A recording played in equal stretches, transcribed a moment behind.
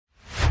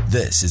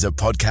This is a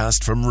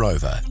podcast from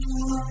Rover.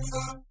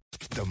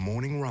 The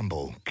Morning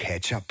Rumble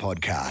Catch-Up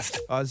Podcast.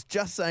 I was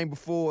just saying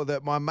before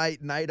that my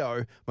mate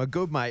Nato, my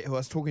good mate who I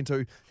was talking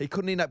to, he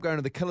couldn't end up going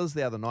to the Killers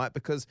the other night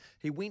because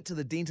he went to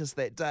the dentist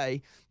that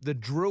day. The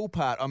drill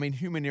part, I mean,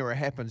 human error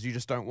happens. You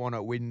just don't want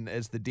it when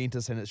it's the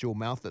dentist and it's your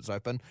mouth that's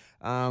open.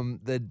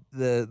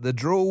 The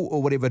drill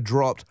or whatever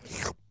dropped,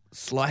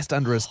 sliced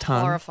under his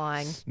tongue.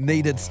 Horrifying.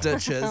 Needed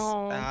stitches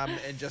and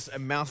just a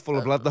mouthful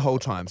of blood the whole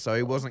time, so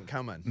he wasn't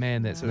coming.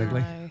 Man, that's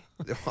ugly.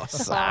 Oh,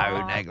 so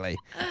niggly.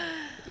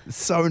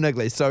 So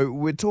niggly. So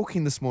we're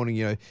talking this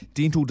morning,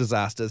 dental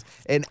disasters.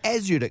 And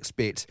as you'd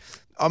expect,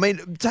 I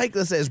mean, take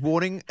this as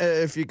warning.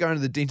 If you're going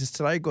to the dentist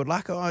today, good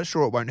luck. I'm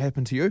sure it won't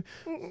happen to you.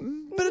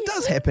 But it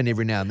does happen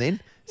every now and then.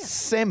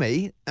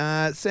 Sammy,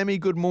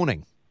 good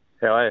morning.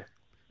 How are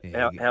you?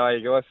 How are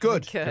you guys?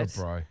 Good. Good,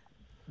 bro.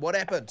 What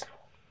happened?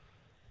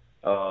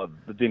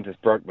 The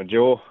dentist broke my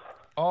jaw.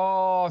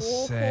 Oh,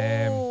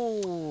 Sam.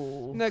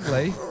 Ooh.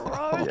 Niggly.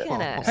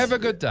 Broken it. Have a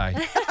good day.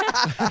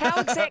 How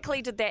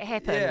exactly did that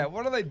happen? Yeah,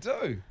 what do they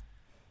do?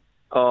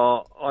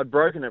 I'd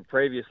broken it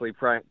previously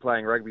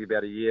playing rugby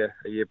about a year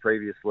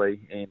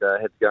previously, and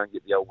had to go and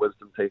get the old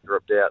wisdom teeth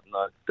ripped out. And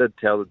I did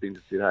tell the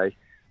dentist, hey,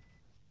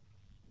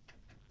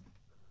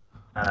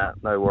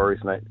 no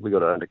worries, mate, we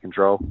got it under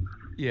control.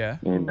 Yeah.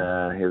 And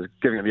he was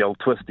giving it the old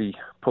twisty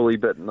pulley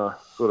bit, and I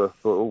sort of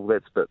thought, oh,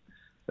 that's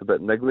a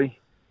bit niggly.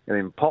 And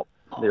then pop,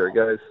 there it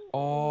goes.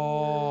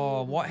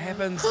 Oh, what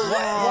happens?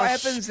 What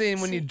happens then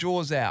when your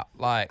jaw's out?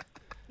 Like,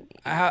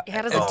 How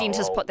does a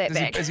dentist put that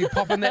back? Is he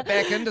popping that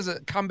back in? Does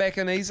it come back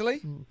in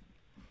easily?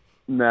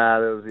 Nah,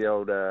 that was the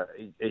old.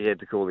 He had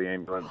to call the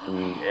ambulance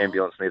and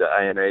ambulance me to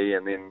A&E,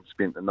 and then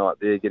spent the night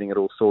there getting it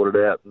all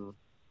sorted out. And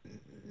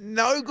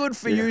No good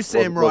for yeah, you,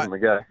 Sam, right? wasn't the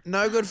go.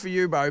 No good for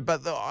you, bro.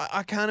 But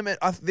I can't imagine.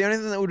 The only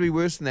thing that would be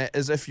worse than that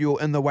is if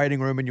you're in the waiting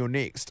room and you're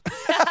next.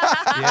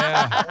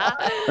 Yeah.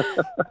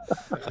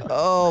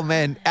 Oh,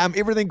 man.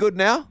 Everything good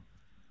now?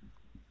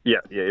 Yeah,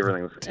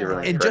 everything was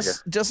And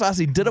cracker. just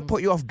lastly, did it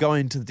put you off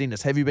going to the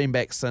dentist? Have you been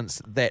back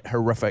since that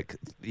horrific,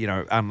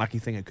 unlucky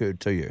thing occurred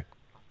to you?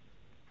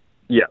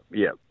 Yeah.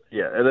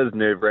 It is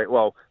nerve-wracking.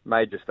 Well,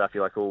 major stuff,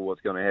 you're like, oh,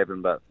 what's going to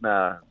happen? But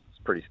nah, it's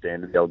pretty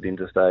standard. The old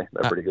dentist, They're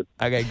pretty good.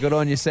 Okay, good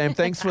on you, Sam.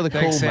 Thanks for the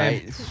call, Thanks, Sam.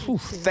 mate. Whew,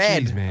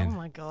 Thad, Jeez, man. Oh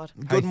my God.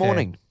 good Hey,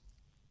 morning.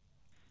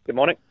 Good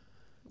morning.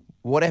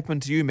 What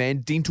happened to you,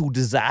 man? Dental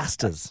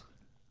disasters.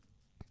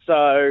 So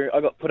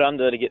I got put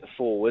under to get the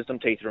 4 wisdom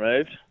teeth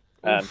removed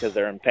because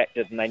they're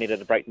impacted and they needed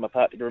to break them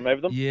apart to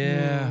remove them.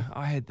 Yeah,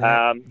 I had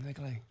that.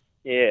 Niggly.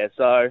 Yeah,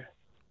 so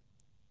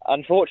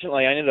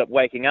unfortunately I ended up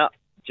waking up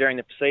during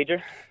the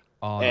procedure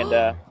Oh,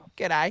 and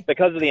G'day.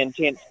 because of the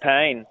intense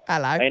pain,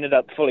 Hello. I ended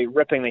up fully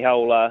ripping the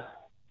whole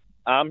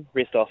armchair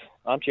rest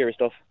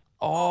off.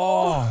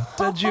 oh,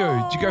 did you?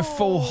 Did you go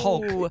full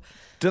Hulk?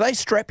 Do they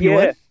strap you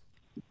Yeah. in?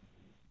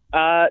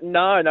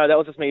 No, that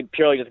was just me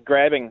purely just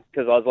grabbing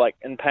because I was like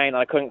in pain and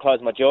I couldn't close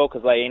my jaw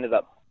because they ended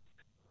up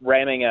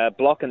ramming a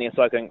block in there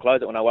so I couldn't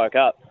close it when I woke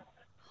up.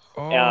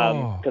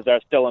 Oh. Because they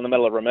were still in the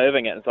middle of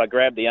removing it. And so I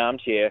grabbed the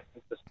armchair,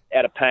 just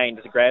out of pain,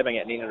 just grabbing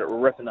it, and ended up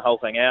ripping the whole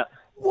thing out.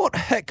 What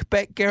hick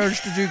back garage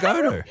did you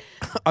go to?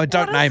 Oh,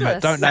 don't What name is it.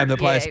 this? Don't name the Yeah,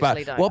 place. But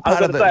actually don't. what I was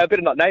part of going to say, I the?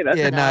 better not name it.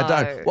 Yeah, no, No.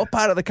 don't. What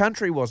part of the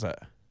country was it?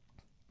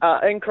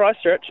 In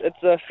Christchurch,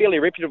 it's a fairly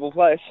reputable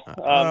place.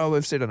 Oh,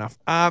 we've said enough.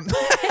 How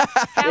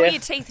Yeah. are your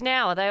teeth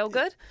now? Are they all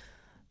good?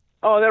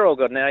 They're all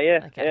good now,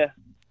 yeah. Okay. Yeah.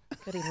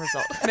 Good end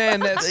result.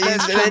 Man, that's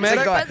That's a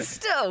traumatic. guy. But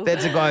still.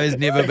 That's a guy who's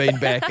never been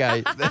back,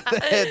 eh?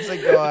 That's a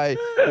guy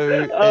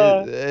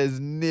who has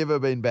never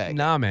been back.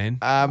 Nah, man.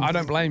 I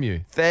don't blame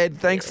you. Thad,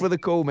 thanks for the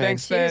call, man.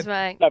 Thanks, Cheers, Thad.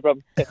 mate. No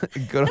problem.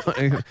 Good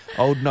on,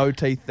 old no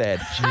teeth Thad.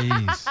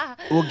 Jeez.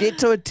 We'll get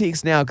to a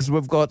text now because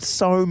we've got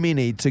so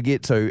many to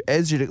get to,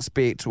 as you'd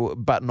expect,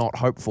 but not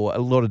hope for. A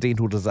lot of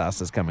dental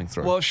disasters coming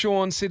through. Well,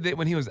 Sean said that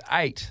when he was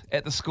 8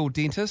 at the school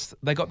dentist,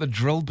 they got the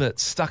drill bit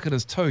stuck in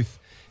his tooth.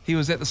 He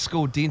was at the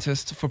school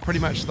dentist for pretty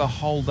much the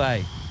whole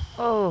day,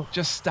 Oh,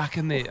 just stuck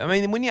in there. I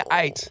mean, when you're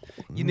 8,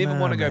 you never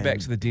want to go back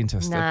to the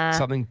dentist. Nah. If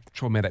something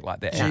traumatic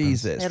like that happens.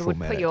 Jesus, that would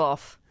put you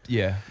off.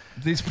 Yeah.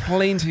 There's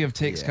plenty of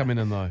texts coming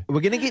in, though.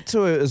 We're going to get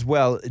to it as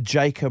well.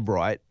 Jacob,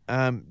 right?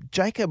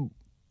 Jacob,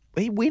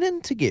 he went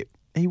in to get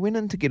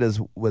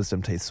his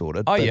wisdom teeth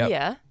sorted. Oh, but, yeah.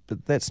 Yeah.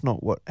 but that's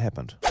not what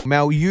happened.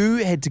 Mel, you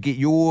had to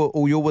get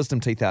all your wisdom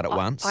teeth out at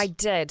once. I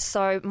did.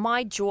 So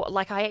my jaw,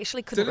 I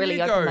actually couldn't Didn't really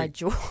you open go- my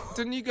jaw.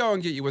 Didn't you go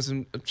and get your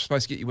wisdom,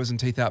 supposed to get your wisdom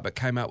teeth out, but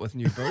came out with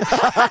new boots?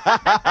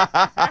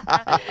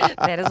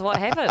 That is what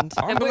happened.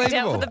 It worked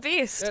out for the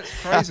best.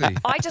 That's crazy.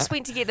 I just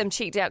went to get them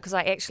checked out because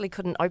I actually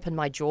couldn't open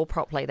my jaw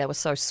properly. They were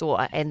so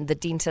sore. And the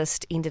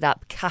dentist ended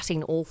up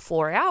cutting all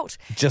 4 out.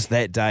 Just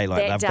that day,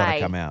 like that they've day. got to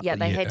come out. Yeah,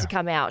 they had to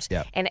come out.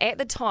 Yeah. And at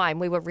the time,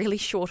 we were really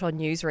short on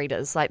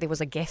newsreaders. Like there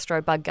was a gaffer gastro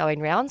bug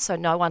going round, so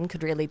no one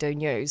could really do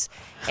news.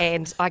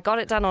 And I got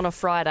it done on a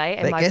Friday,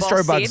 and That my gastro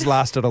boss bug's said,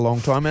 lasted a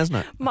long time,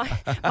 hasn't it?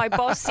 my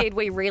boss said,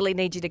 we really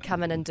need you to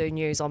come in and do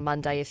news on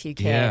Monday if you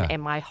can. Yeah.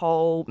 And my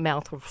whole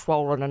mouth was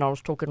swollen, and I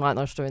was talking like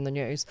I was doing the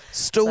news.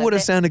 Still So would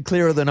have that- sounded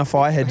clearer than if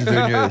I had to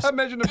do news.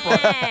 Imagine if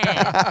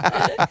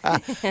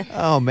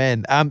Oh,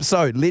 man.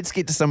 So let's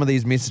get to some of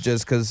these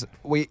messages because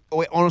we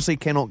honestly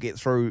cannot get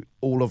through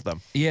all of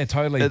them. Yeah,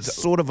 totally. It's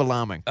sort of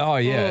alarming. Oh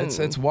yeah,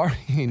 it's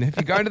worrying. If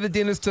you're going to the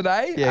dentist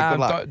today, Yeah, good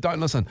luck. don't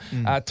listen.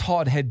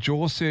 Todd had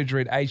jaw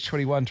surgery at age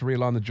 21 to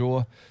realign the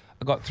jaw.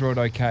 I got through it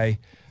okay,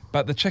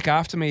 but the chick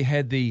after me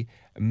had the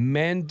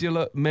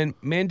mandibular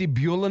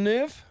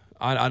nerve.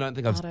 I don't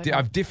think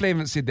I've definitely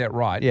haven't said that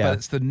right. Yeah. But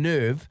it's the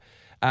nerve.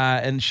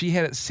 And she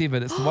had it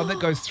severed. It's the one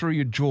that goes through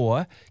your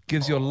jaw,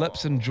 gives your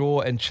lips and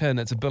jaw and chin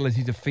its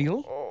ability to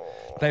feel.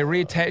 They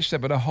reattached it,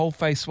 but her whole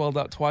face swelled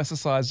up twice the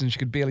size, and she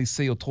could barely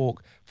see or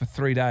talk for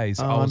 3 days.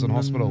 I was in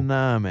hospital.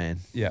 Nah, man.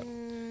 Yeah.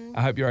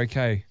 I hope you're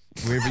okay,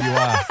 wherever you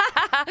are.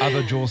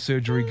 Other jaw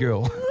surgery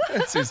girl.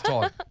 It says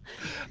Todd.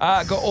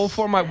 Got all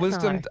 4 of my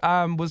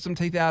wisdom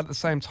teeth out at the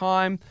same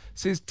time.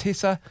 Says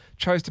Tessa,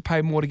 chose to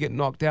pay more to get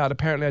knocked out.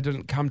 Apparently I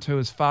didn't come to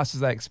as fast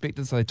as they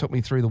expected, so they took me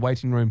through the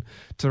waiting room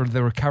to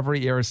the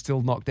recovery area,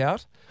 still knocked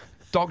out.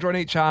 Doctor on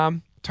each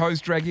arm,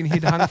 toes dragging,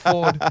 head hung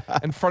forward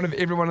in front of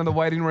everyone in the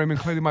waiting room,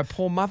 including my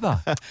poor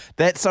mother.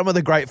 That's some of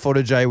the great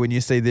footage, when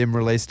you see them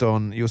released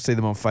you'll see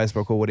them on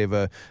Facebook or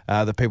whatever,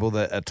 the people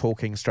that are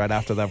talking straight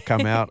after they've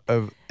come out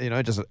of,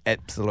 just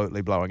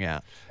absolutely blowing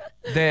out.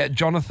 That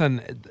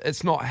Jonathan,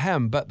 it's not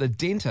him, but the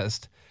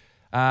dentist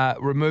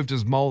removed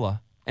his molar,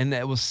 and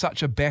it was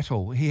such a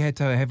battle. He had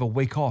to have a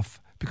week off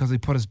because he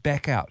put his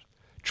back out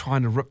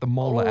trying to rip the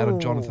molar out of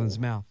Jonathan's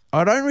mouth.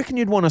 I don't reckon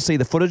you'd want to see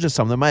the footage of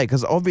some of them, mate,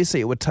 because obviously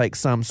it would take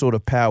some sort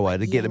of power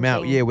to get them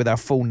out, with our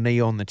full knee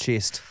on the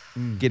chest,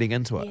 getting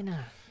into it. You know.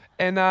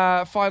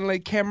 And finally,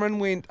 Cameron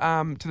went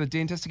to the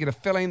dentist to get a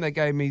filling. They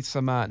gave me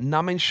some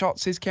numbing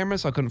shots, says Cameron,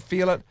 so I couldn't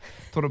feel it.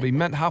 Thought it'd be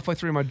mint. Halfway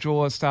through, my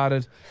jaw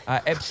started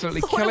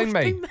absolutely killing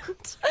me.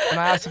 And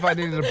I asked if I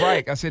needed a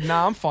break. I said,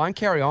 I'm fine.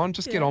 Carry on.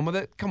 Just get on with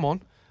it. Come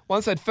on.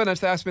 Once they'd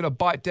finished, they asked me to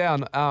bite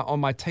down on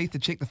my teeth to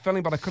check the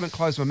filling, but I couldn't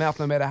close my mouth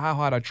no matter how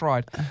hard I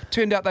tried.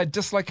 Turned out they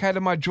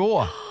dislocated my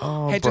jaw.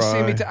 Had to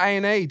send me to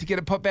A&E to get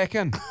it put back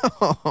in.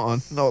 Oh,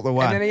 not the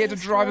one. And then he had to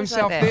drive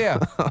himself there.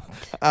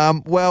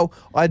 Well,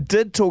 I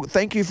did talk.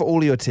 Thank you for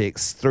all your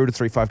texts through to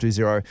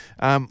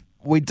 3520.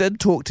 We did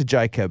talk to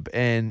Jacob,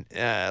 and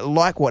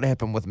like what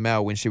happened with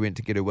Mel when she went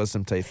to get her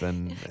wisdom teeth,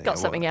 and Got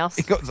something else.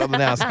 He got something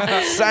else.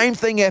 Same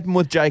thing happened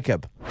with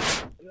Jacob.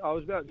 I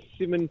was about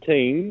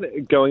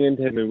 17, going in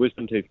to have my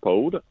wisdom teeth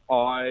pulled.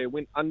 I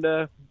went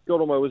under, got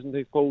all my wisdom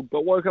teeth pulled,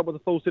 but woke up with a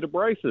full set of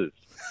braces.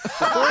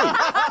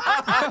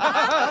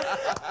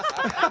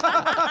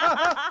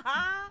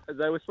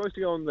 They were supposed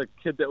to go on the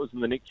kid that was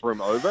in the next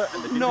room over,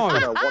 and the kid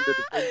wanted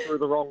to fit through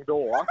the wrong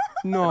door.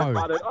 No. And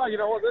they decided, you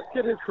know what, this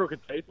kid has crooked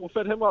teeth, we'll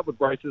fit him up with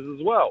braces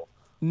as well.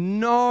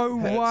 No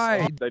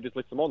way. They just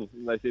left them on,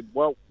 and they said,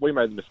 well, we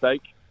made the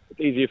mistake. It's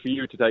easier for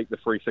you to take the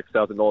free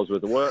 $6,000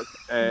 worth of work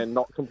and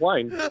not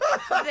complain.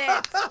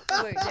 That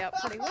worked out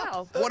pretty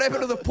well. What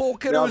happened to the poor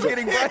kid who was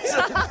getting braces?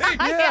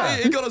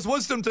 He got his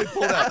wisdom teeth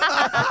pulled out.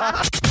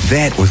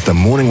 That was the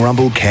Morning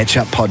Rumble Catch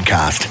Up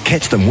Podcast.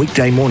 Catch them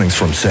weekday mornings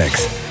from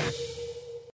 6.